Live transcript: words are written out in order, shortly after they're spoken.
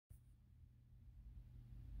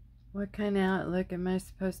What kind of outlook am I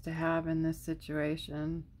supposed to have in this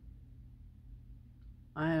situation?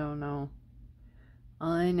 I don't know.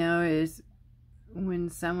 All I know is when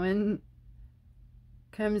someone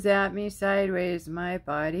comes at me sideways, my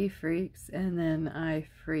body freaks, and then I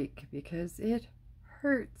freak because it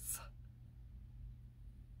hurts.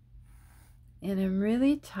 And I'm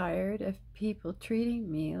really tired of people treating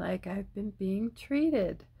me like I've been being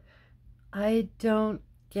treated. I don't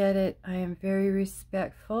get it. I am very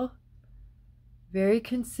respectful, very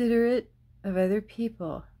considerate of other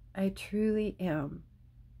people. I truly am.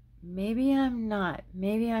 Maybe I'm not.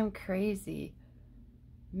 Maybe I'm crazy.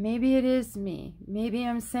 Maybe it is me. Maybe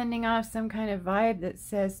I'm sending off some kind of vibe that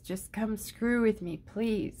says, just come screw with me,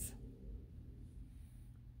 please.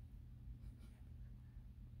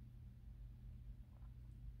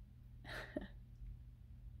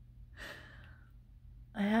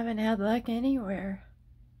 I haven't had luck anywhere.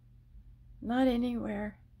 Not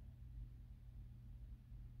anywhere.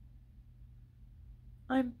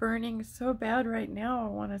 I'm burning so bad right now. I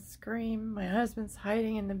want to scream. My husband's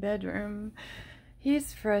hiding in the bedroom.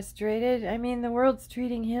 He's frustrated. I mean, the world's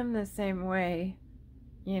treating him the same way.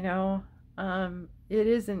 You know, it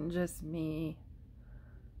isn't just me.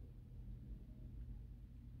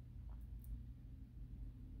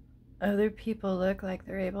 Other people look like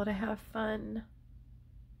they're able to have fun.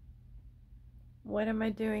 What am I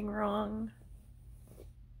doing wrong?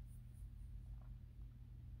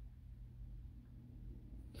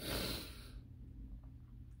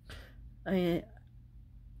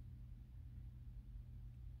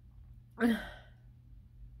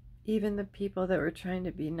 Even the people that were trying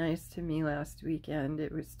to be nice to me last weekend,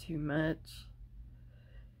 it was too much.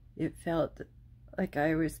 It felt like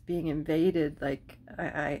I was being invaded, like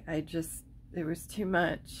I just, it was too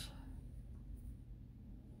much.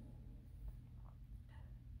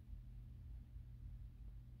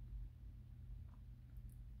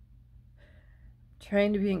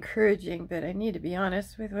 Trying to be encouraging, but I need to be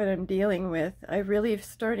honest with what I'm dealing with. I really am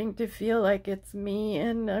starting to feel like it's me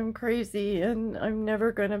and I'm crazy and I'm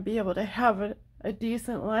never going to be able to have a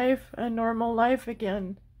decent life, a normal life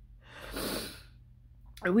again.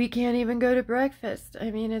 We can't even go to breakfast. I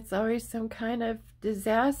mean, it's always some kind of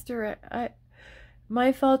disaster.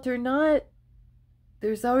 My fault or not,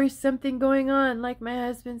 there's always something going on, like my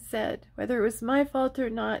husband said. Whether it was my fault or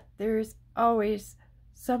not, there's always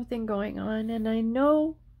something going on, and I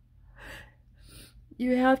know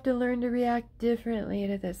you have to learn to react differently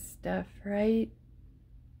to this stuff, right?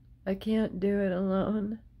 I can't do it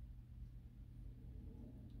alone.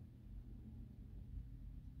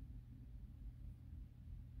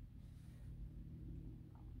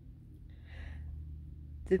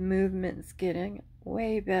 The movement's getting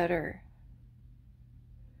way better.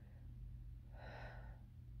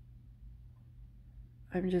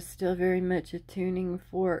 I'm just still very much a tuning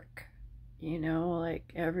fork, you know,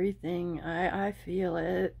 like everything, I feel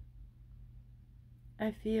it.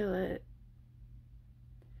 I feel it.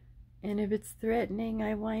 And if it's threatening,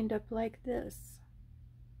 I wind up like this.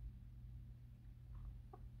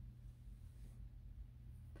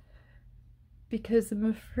 Because I'm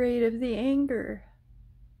afraid of the anger.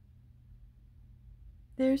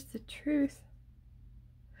 There's the truth.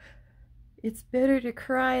 It's better to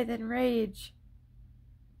cry than rage.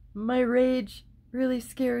 My rage really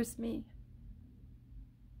scares me.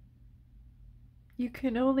 You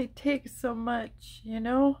can only take so much, you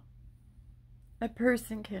know? A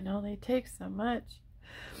person can only take so much.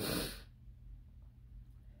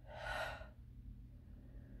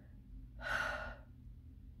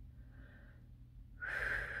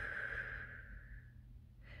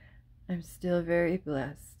 I'm still very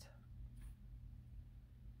blessed.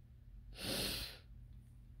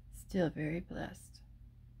 Still very blessed.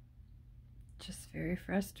 Just very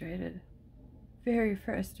frustrated. Very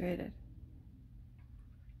frustrated.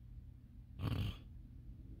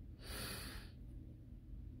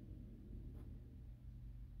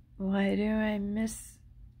 Why do I miss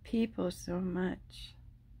people so much?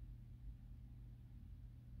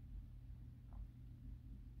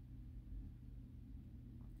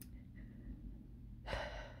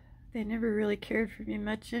 They never really cared for me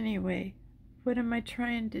much anyway. What am I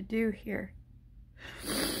trying to do here?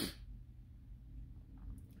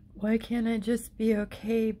 Why can't I just be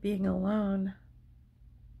okay being alone?